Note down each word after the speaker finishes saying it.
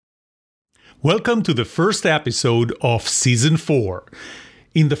Welcome to the first episode of Season 4.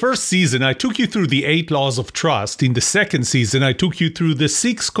 In the first season, I took you through the 8 laws of trust. In the second season, I took you through the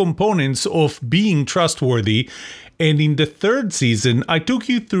 6 components of being trustworthy. And in the third season, I took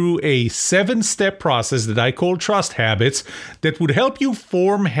you through a 7-step process that I call Trust Habits that would help you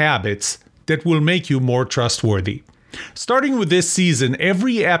form habits that will make you more trustworthy. Starting with this season,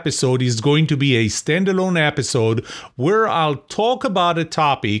 every episode is going to be a standalone episode where I'll talk about a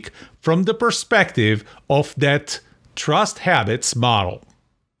topic from the perspective of that trust habits model.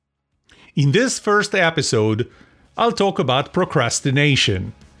 In this first episode, I'll talk about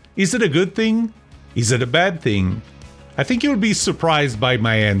procrastination. Is it a good thing? Is it a bad thing? I think you'll be surprised by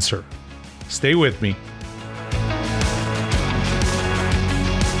my answer. Stay with me.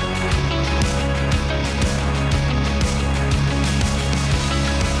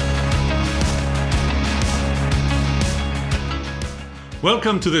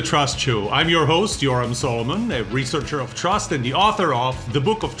 Welcome to The Trust Show. I'm your host, Yoram Solomon, a researcher of trust and the author of The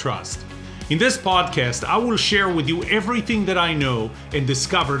Book of Trust. In this podcast, I will share with you everything that I know and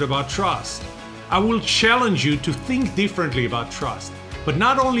discovered about trust. I will challenge you to think differently about trust. But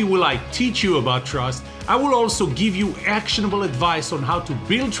not only will I teach you about trust, I will also give you actionable advice on how to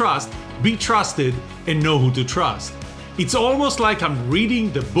build trust, be trusted, and know who to trust. It's almost like I'm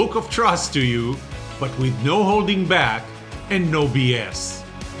reading the Book of Trust to you, but with no holding back and no BS.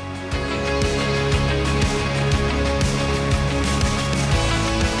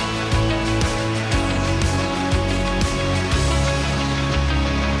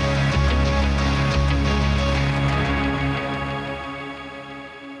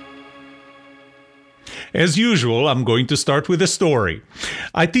 As usual, I'm going to start with a story.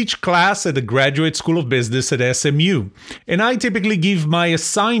 I teach class at the Graduate School of Business at SMU, and I typically give my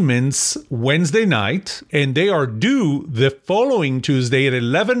assignments Wednesday night, and they are due the following Tuesday at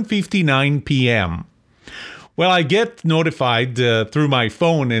 11:59 p.m. Well, I get notified through my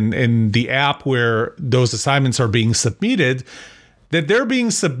phone and the app where those assignments are being submitted that they're being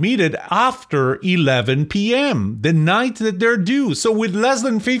submitted after 11 p.m., the night that they're due. So with less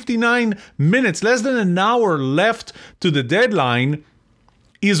than 59 minutes, less than an hour left to the deadline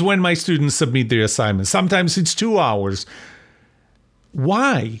is when my students submit their assignments. Sometimes it's 2 hours.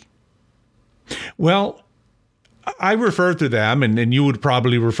 Why? Well, I refer to them, and you would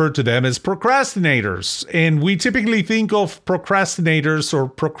probably refer to them as procrastinators. And we typically think of procrastinators or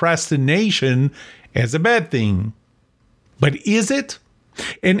procrastination as a bad thing. But is it?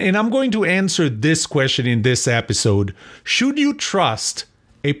 And I'm going to answer this question in this episode. Should you trust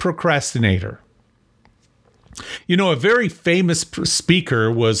a procrastinator? You know, a very famous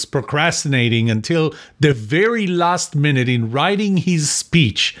speaker was procrastinating until the very last minute in writing his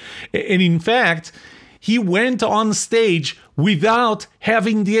speech. And in fact, he went on stage without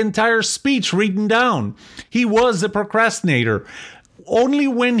having the entire speech written down. He was a procrastinator. Only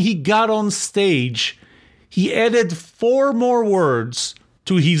when he got on stage, he added 4 more words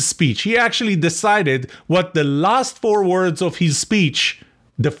to his speech. He actually decided what the last 4 words of his speech,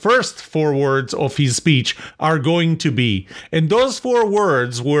 the first 4 words of his speech, are going to be. And those 4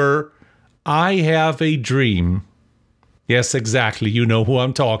 words were, "I have a dream." Yes, exactly. You know who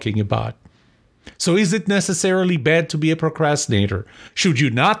I'm talking about. So is it necessarily bad to be a procrastinator? Should you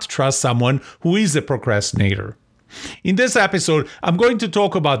not trust someone who is a procrastinator? In this episode, I'm going to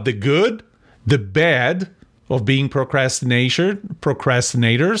talk about the good, the bad of being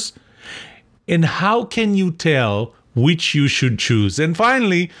procrastinators, and how can you tell which you should choose? And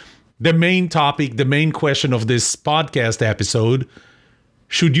finally, the main topic, the main question of this podcast episode: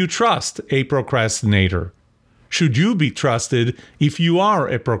 should you trust a procrastinator? Should you be trusted if you are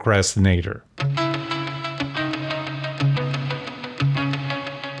a procrastinator?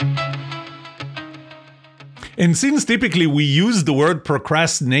 And since typically we use the word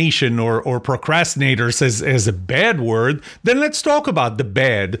procrastination or procrastinators as a bad word, then let's talk about the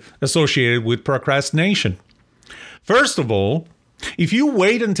bad associated with procrastination. First of all, if you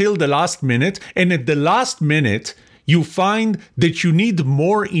wait until the last minute, and at the last minute you find that you need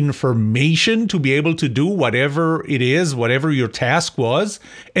more information to be able to do whatever it is, whatever your task was,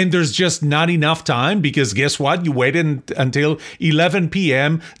 and there's just not enough time because guess what? You waited until 11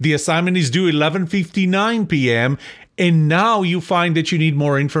 p.m., the assignment is due 11:59 p.m., and now you find that you need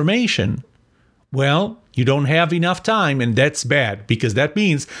more information. Well, you don't have enough time, and that's bad because that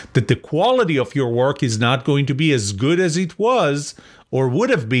means that the quality of your work is not going to be as good as it was or would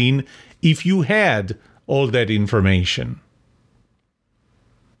have been if you had all that information.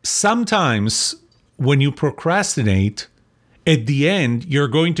 Sometimes when you procrastinate, at the end, you're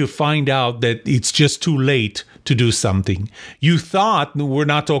going to find out that it's just too late to do something. You thought, we're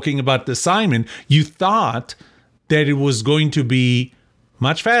not talking about the assignment, you thought that it was going to be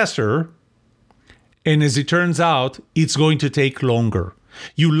much faster. And as it turns out, it's going to take longer.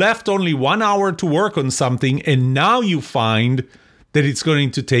 You left only 1 hour to work on something, and now you find that it's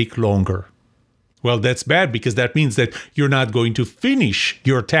going to take longer. Well, that's bad because that means that you're not going to finish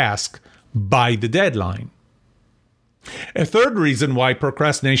your task by the deadline. A third reason why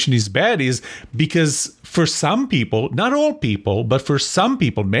procrastination is bad is because for some people, not all people, but for some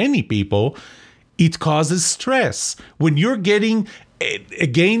people, many people, it causes stress. When you're getting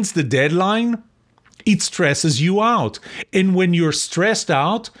against the deadline, it stresses you out. And when you're stressed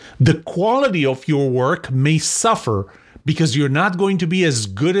out, the quality of your work may suffer because you're not going to be as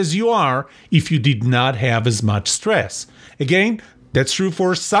good as you are if you did not have as much stress. Again, that's true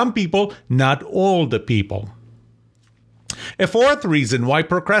for some people, not all the people. A fourth reason why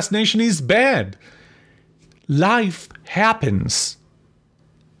procrastination is bad. Life happens.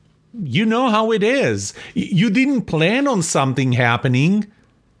 You know how it is. You didn't plan on something happening,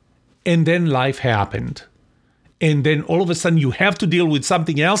 and then life happened. And then all of a sudden you have to deal with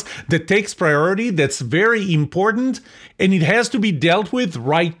something else that takes priority, that's very important, and it has to be dealt with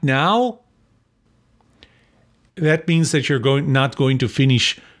right now. That means that you're not going to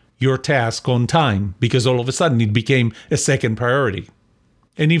finish your task on time because all of a sudden it became a second priority.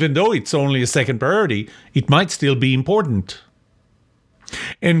 And even though it's only a second priority, it might still be important.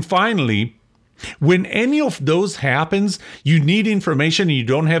 And finally, when any of those happens, you need information and you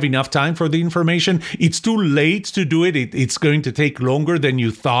don't have enough time for the information. It's too late to do it. It's going to take longer than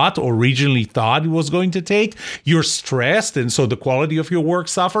you thought, originally thought it was going to take. You're stressed, and so the quality of your work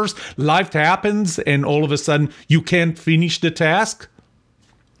suffers. Life happens, and all of a sudden you can't finish the task.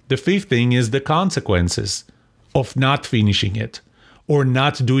 The fifth thing is the consequences of not finishing it, or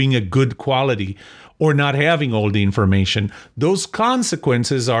not doing a good quality, or not having all the information. Those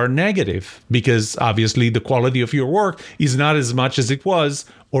consequences are negative because obviously the quality of your work is not as much as it was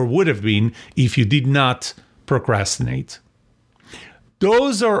or would have been if you did not procrastinate.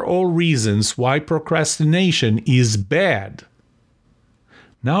 Those are all reasons why procrastination is bad.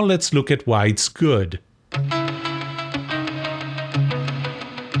 Now let's look at why it's good.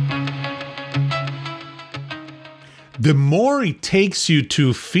 The more it takes you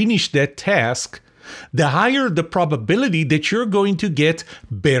to finish that task, the higher the probability that you're going to get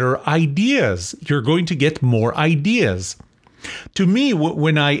better ideas. You're going to get more ideas. To me,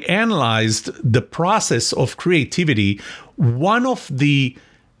 when I analyzed the process of creativity, one of the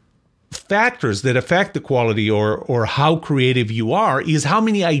factors that affect the quality or how creative you are is how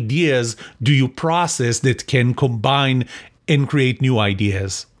many ideas do you process that can combine and create new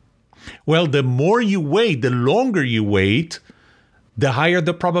ideas. Well, the more you wait, the longer you wait, the higher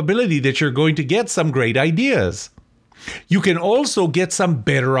the probability that you're going to get some great ideas. You can also get some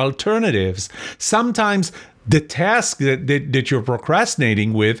better alternatives. Sometimes the task that you're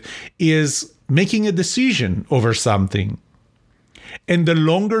procrastinating with is making a decision over something. And the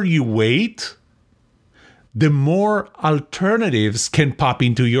longer you wait, the more alternatives can pop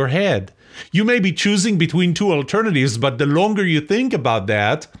into your head. You may be choosing between two alternatives, but the longer you think about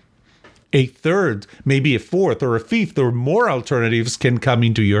that, a third, maybe a fourth or a fifth or more alternatives can come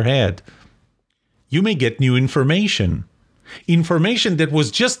into your head. You may get new information that was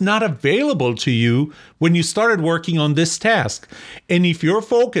just not available to you when you started working on this task. And if your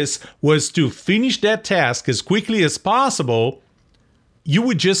focus was to finish that task as quickly as possible, you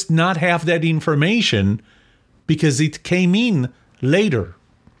would just not have that information because it came in later.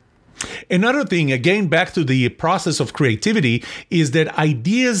 Another thing, again, back to the process of creativity, is that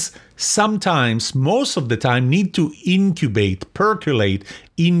ideas sometimes, most of the time, need to incubate, percolate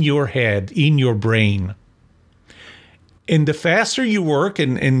in your head, in your brain. And the faster you work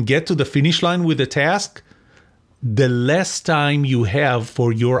and get to the finish line with a task, the less time you have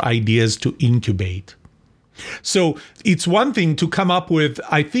for your ideas to incubate. So it's one thing to come up with,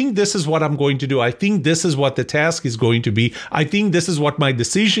 I think this is what I'm going to do. I think this is what the task is going to be. I think this is what my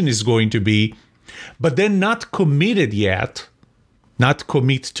decision is going to be. But then not committed yet, not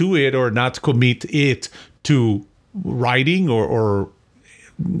commit to it or not commit it to writing or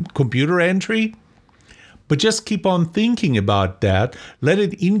computer entry. But just keep on thinking about that. Let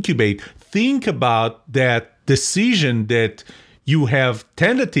it incubate. Think about that decision that you have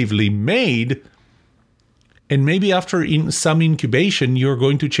tentatively made. And maybe after some incubation, you're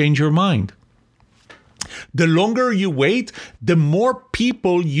going to change your mind. The longer you wait, the more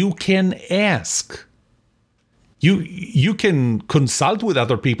people you can ask. You can consult with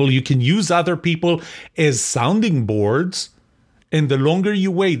other people. You can use other people as sounding boards And the longer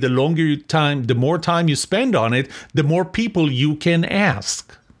you wait, the more time you spend on it, the more people you can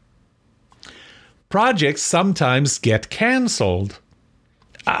ask. Projects sometimes get canceled.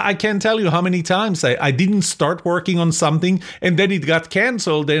 I can't tell you how many times I didn't start working on something and then it got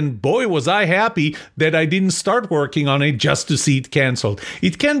canceled, and boy, was I happy that I didn't start working on it just to see it canceled.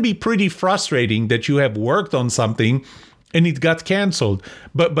 It can be pretty frustrating that you have worked on something and it got canceled.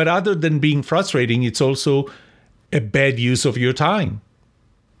 But other than being frustrating, it's also a bad use of your time.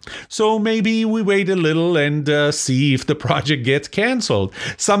 So maybe we wait a little and see if the project gets canceled.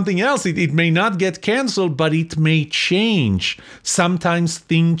 Something else, it may not get canceled, but it may change. Sometimes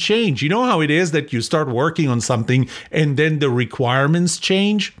things change. You know how it is that you start working on something and then the requirements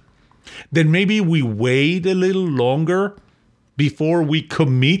change? Then maybe we wait a little longer before we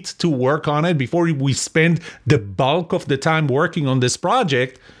commit to work on it, before we spend the bulk of the time working on this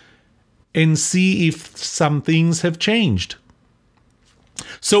project, and see if some things have changed.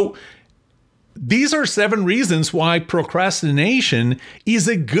 So these are 7 reasons why procrastination is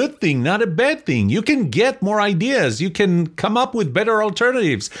a good thing, not a bad thing. You can get more ideas. You can come up with better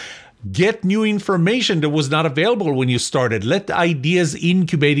alternatives. Get new information that was not available when you started. Let ideas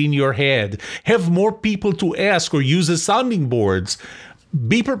incubate in your head. Have more people to ask or use as sounding boards.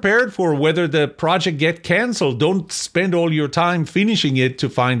 Be prepared for whether the project get canceled. Don't spend all your time finishing it to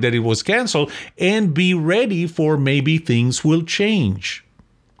find that it was canceled, and be ready for maybe things will change.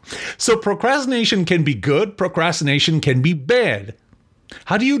 So procrastination can be good, procrastination can be bad.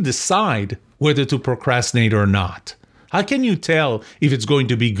 How do you decide whether to procrastinate or not? How can you tell if it's going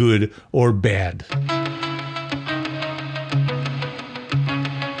to be good or bad?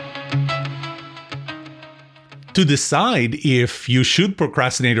 To decide if you should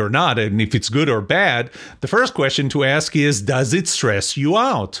procrastinate or not, and if it's good or bad, the first question to ask is, does it stress you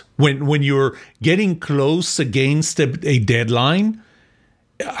out? When you're getting close against a deadline,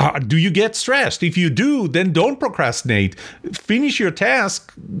 do you get stressed? If you do, then don't procrastinate. Finish your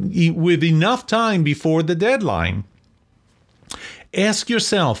task with enough time before the deadline. Ask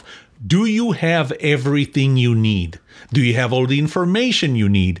yourself, do you have everything you need? Do you have all the information you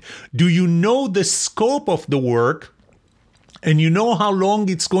need? Do you know the scope of the work and you know how long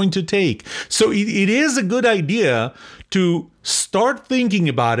it's going to take? So it is a good idea to start thinking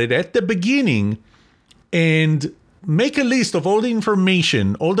about it at the beginning and make a list of all the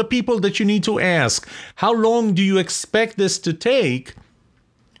information, all the people that you need to ask. How long do you expect this to take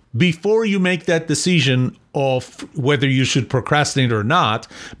before you make that decision of whether you should procrastinate or not?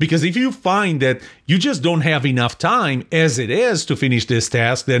 Because if you find that you just don't have enough time as it is to finish this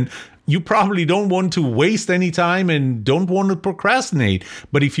task, then you probably don't want to waste any time and don't want to procrastinate.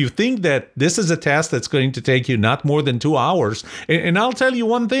 But if you think that this is a task that's going to take you not more than 2 hours, and I'll tell you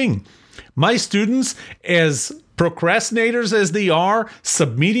one thing, my students, as procrastinators as they are,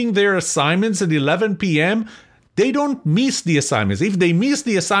 submitting their assignments at 11 p.m., they don't miss the assignments. If they miss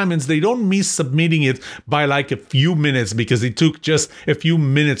the assignments, they don't miss submitting it by like a few minutes because it took just a few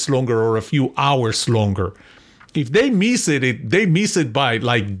minutes longer or a few hours longer. If they miss it, they miss it by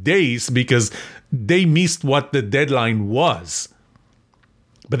like days because they missed what the deadline was.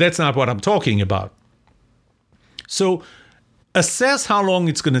 But that's not what I'm talking about. So assess how long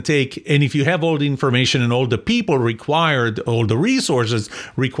it's going to take, and if you have all the information and all the people required, all the resources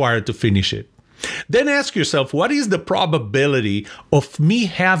required to finish it. Then ask yourself, what is the probability of me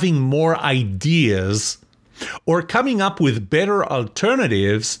having more ideas or coming up with better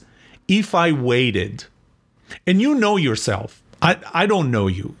alternatives if I waited? And you know yourself. I don't know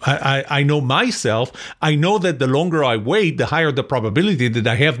you. I know myself. I know that the longer I wait, the higher the probability that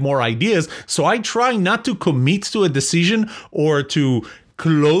I have more ideas. So I try not to commit to a decision or to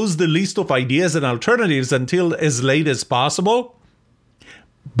close the list of ideas and alternatives until as late as possible.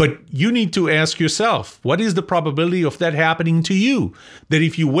 But you need to ask yourself, what is the probability of that happening to you? That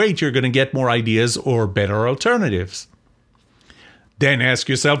if you wait, you're going to get more ideas or better alternatives. Then ask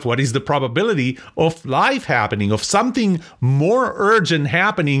yourself, what is the probability of life happening, of something more urgent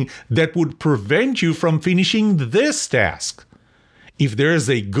happening that would prevent you from finishing this task? If there is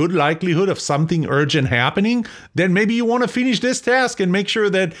a good likelihood of something urgent happening, then maybe you want to finish this task and make sure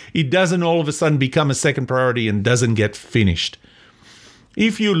that it doesn't all of a sudden become a second priority and doesn't get finished.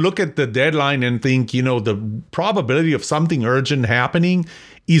 If you look at the deadline and think, the probability of something urgent happening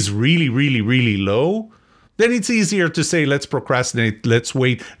is really, really, really low, then it's easier to say, let's procrastinate, let's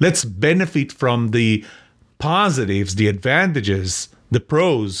wait, let's benefit from the positives, the advantages, the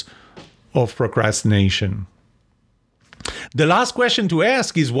pros of procrastination. The last question to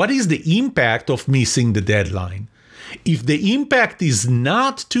ask is, what is the impact of missing the deadline? If the impact is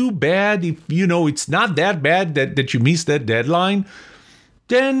not too bad, if it's not that bad that you missed that deadline,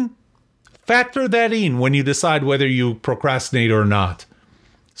 then factor that in when you decide whether you procrastinate or not.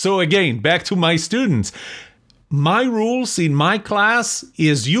 So again, back to my students. My rules in my class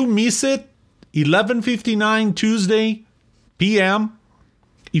is you miss it 11:59 Tuesday p.m.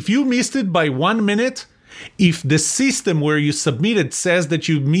 If you missed it by 1 minute, if the system where you submitted says that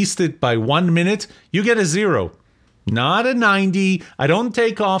you missed it by 1 minute, you get a 0. Not a 90. I don't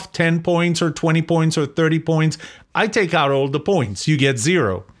take off 10 points or 20 points or 30 points. I take out all the points. You get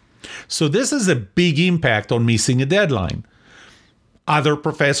 0. So this is a big impact on missing a deadline. Other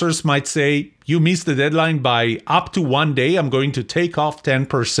professors might say, you missed the deadline by up to 1 day, I'm going to take off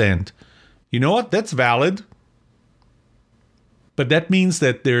 10%. You know what? That's valid. But that means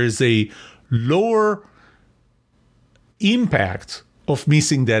that there's a lower impact of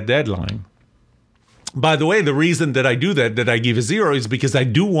missing that deadline. By the way, the reason that I do that I give a 0, is because I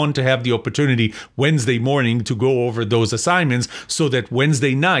do want to have the opportunity Wednesday morning to go over those assignments so that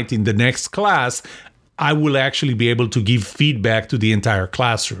Wednesday night in the next class, I will actually be able to give feedback to the entire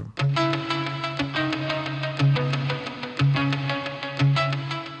classroom.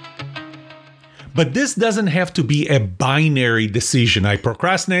 But this doesn't have to be a binary decision. I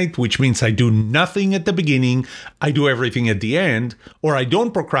procrastinate, which means I do nothing at the beginning, I do everything at the end, or I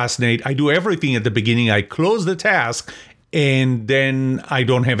don't procrastinate, I do everything at the beginning, I close the task, and then I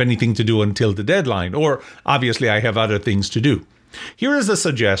don't have anything to do until the deadline, or obviously I have other things to do. Here is a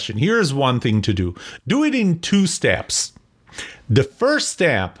suggestion. Here is one thing to do. Do it in 2 steps. The first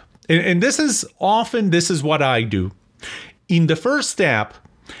step, and this is what I do. In the first step,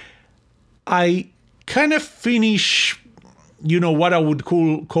 I kind of finish, what I would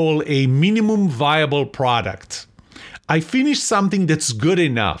call a minimum viable product. I finish something that's good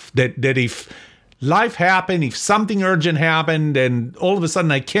enough that if life happened, if something urgent happened, and all of a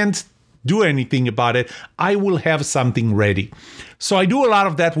sudden I can't do anything about it, I will have something ready. So I do a lot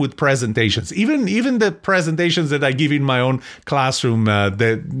of that with presentations, even the presentations that I give in my own classroom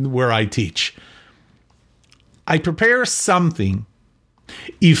where I teach. I prepare something.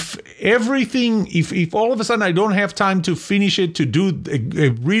 If all of a sudden I don't have time to finish it, to do a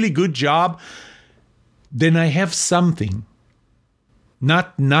really good job, then I have something,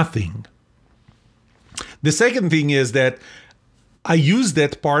 not nothing. The second thing is that I use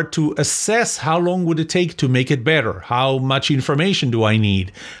that part to assess how long would it take to make it better? How much information do I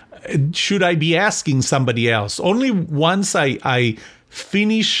need? Should I be asking somebody else? Only once I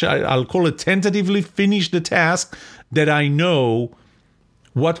finish, I'll call it tentatively finish the task, that I know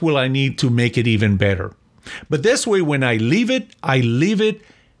what will I need to make it even better. But this way, when I leave it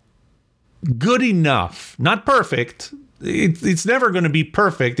good enough, not perfect. It's never going to be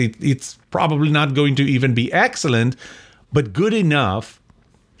perfect. It's probably not going to even be excellent, but good enough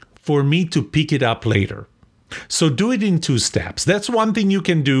for me to pick it up later. So do it in 2 steps. That's one thing you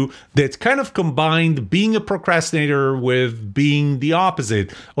can do that kind of combined being a procrastinator with being the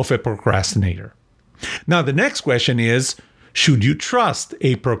opposite of a procrastinator. Now, the next question is, should you trust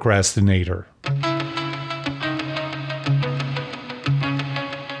a procrastinator?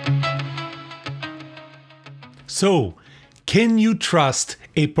 So, can you trust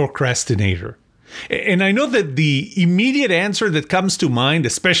a procrastinator? And I know that the immediate answer that comes to mind,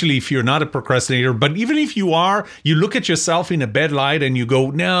 especially if you're not a procrastinator, but even if you are, you look at yourself in a bad light and you go,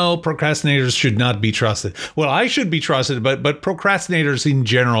 no, procrastinators should not be trusted. Well, I should be trusted, but procrastinators in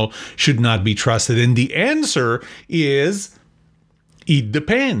general should not be trusted. And the answer is, it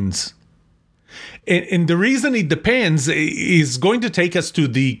depends. And the reason it depends is going to take us to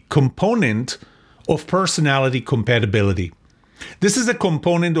the component of personality compatibility. This is a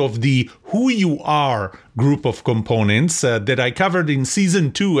component of the Who You Are group of components that I covered in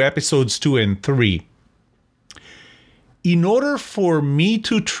Season 2, Episodes 2 and 3. In order for me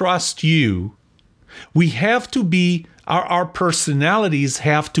to trust you, we have to be, our personalities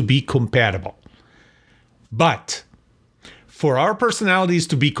have to be compatible. But for our personalities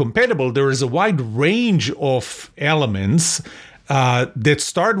to be compatible, there is a wide range of elements that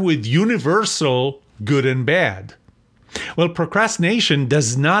start with universal good and bad. Well, procrastination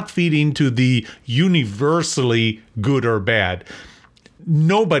does not fit into the universally good or bad.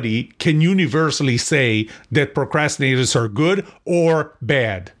 Nobody can universally say that procrastinators are good or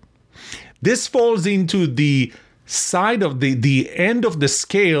bad. This falls into the side of the end of the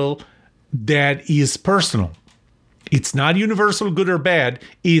scale that is personal. It's not universal good or bad.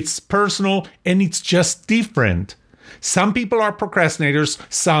 It's personal and it's just different. Some people are procrastinators,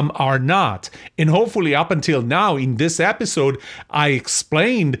 some are not. And hopefully up until now in this episode, I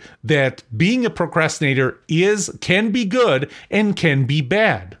explained that being a procrastinator can be good and can be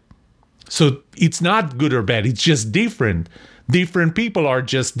bad. So it's not good or bad, it's just different. Different people are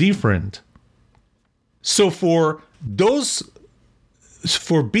just different. So for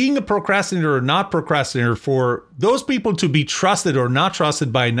being a procrastinator or not procrastinator, for those people to be trusted or not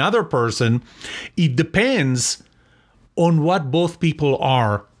trusted by another person, it depends on what both people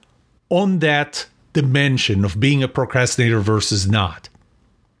are on that dimension of being a procrastinator versus not.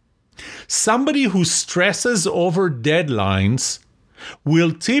 Somebody who stresses over deadlines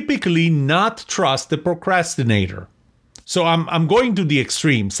will typically not trust the procrastinator. So I'm going to the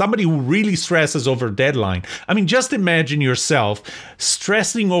extreme. Somebody who really stresses over deadline. I mean, just imagine yourself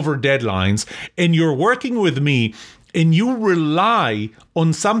stressing over deadlines and you're working with me and you rely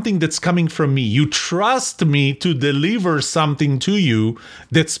on something that's coming from me. You trust me to deliver something to you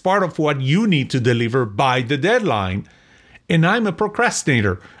that's part of what you need to deliver by the deadline. And I'm a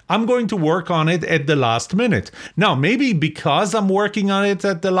procrastinator. I'm going to work on it at the last minute. Now, maybe because I'm working on it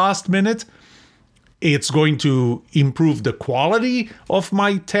at the last minute, it's going to improve the quality of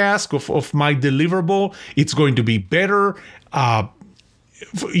my task, of my deliverable. It's going to be better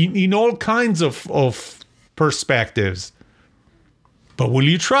in all kinds of perspectives. But will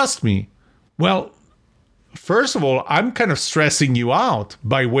you trust me? Well, first of all, I'm kind of stressing you out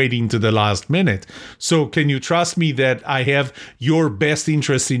by waiting to the last minute. So can you trust me that I have your best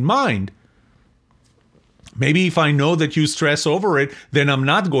interest in mind? Maybe if I know that you stress over it, then I'm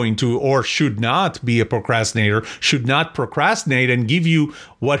not going to or should not be a procrastinator, should not procrastinate and give you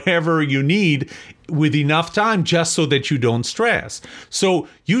whatever you need with enough time just so that you don't stress. So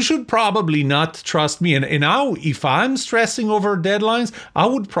you should probably not trust me. And now, if I'm stressing over deadlines, I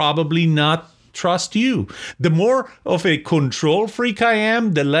would probably not trust you. The more of a control freak I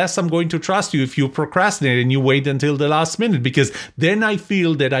am, the less I'm going to trust you if you procrastinate and you wait until the last minute, because then I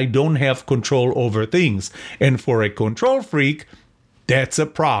feel that I don't have control over things. And for a control freak, that's a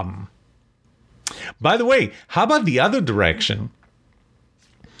problem. By the way, how about the other direction?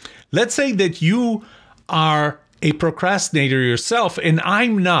 Let's say that you are a procrastinator yourself and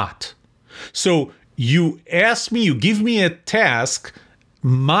I'm not. So you ask me, you give me a task.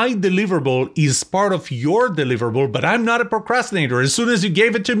 My deliverable is part of your deliverable, but I'm not a procrastinator. As soon as you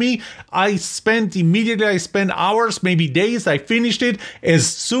gave it to me, I spent hours, maybe days. I finished it as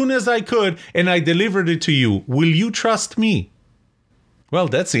soon as I could, and I delivered it to you. Will you trust me? Well,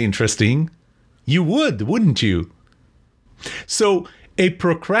 that's interesting. You would, wouldn't you? So a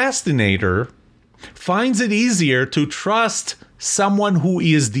procrastinator finds it easier to trust someone who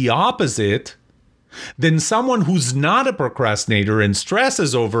is the opposite than someone who's not a procrastinator and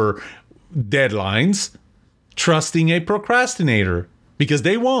stresses over deadlines, trusting a procrastinator, because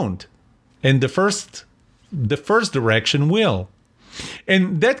they won't. And the first direction will.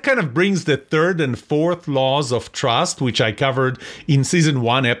 And that kind of brings the third and fourth laws of trust, which I covered in season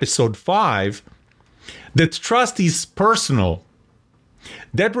 1, episode 5, that trust is personal.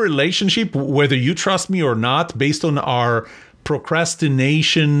 That relationship, whether you trust me or not, based on our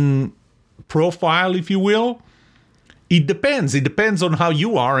procrastination profile, if you will, it depends. It depends on how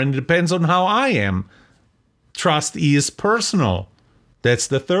you are and it depends on how I am. Trust is personal. That's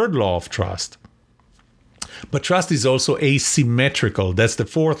the third law of trust. But trust is also asymmetrical. That's the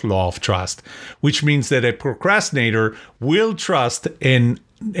fourth law of trust, which means that a procrastinator will trust a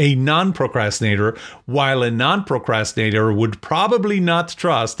non-procrastinator, while a non-procrastinator would probably not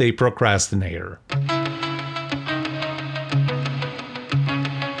trust a procrastinator.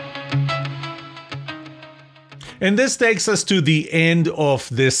 And this takes us to the end of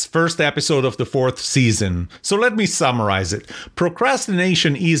this first episode of the 4th season. So let me summarize it.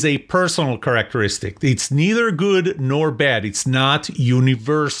 Procrastination is a personal characteristic. It's neither good nor bad. It's not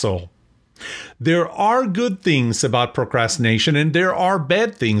universal. There are good things about procrastination and there are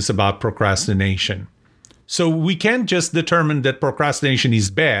bad things about procrastination. So we can't just determine that procrastination is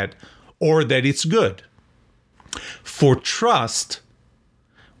bad or that it's good. For trust,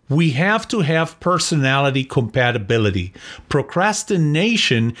 we have to have personality compatibility.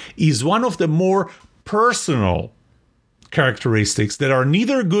 Procrastination is one of the more personal characteristics that are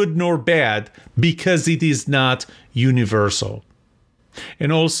neither good nor bad because it is not universal.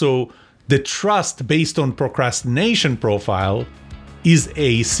 And also, the trust based on procrastination profile is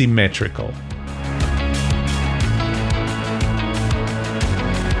asymmetrical.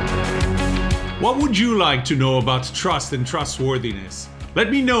 What would you like to know about trust and trustworthiness? Let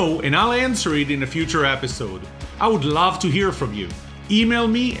me know and I'll answer it in a future episode. I would love to hear from you. Email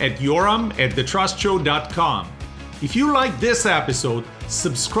me at yoram@thetrustshow.com. If you like this episode,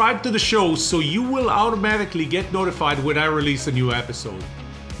 subscribe to the show so you will automatically get notified when I release a new episode.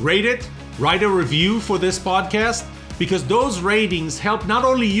 Rate it, write a review for this podcast, because those ratings help not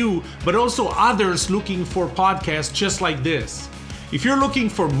only you, but also others looking for podcasts just like this. If you're looking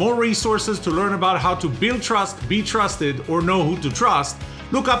for more resources to learn about how to build trust, be trusted, or know who to trust,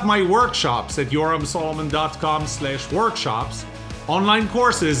 look up my workshops at yoramsolomon.com/workshops, online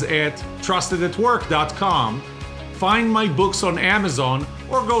courses at trustedatwork.com, find my books on Amazon,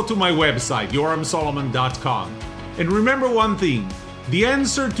 or go to my website, yoramsolomon.com. And remember one thing, the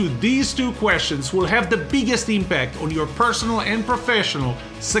answer to these two questions will have the biggest impact on your personal and professional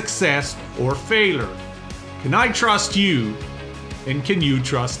success or failure. Can I trust you? And can you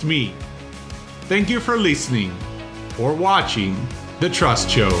trust me? Thank you for listening or watching The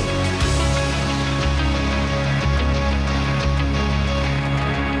Trust Show.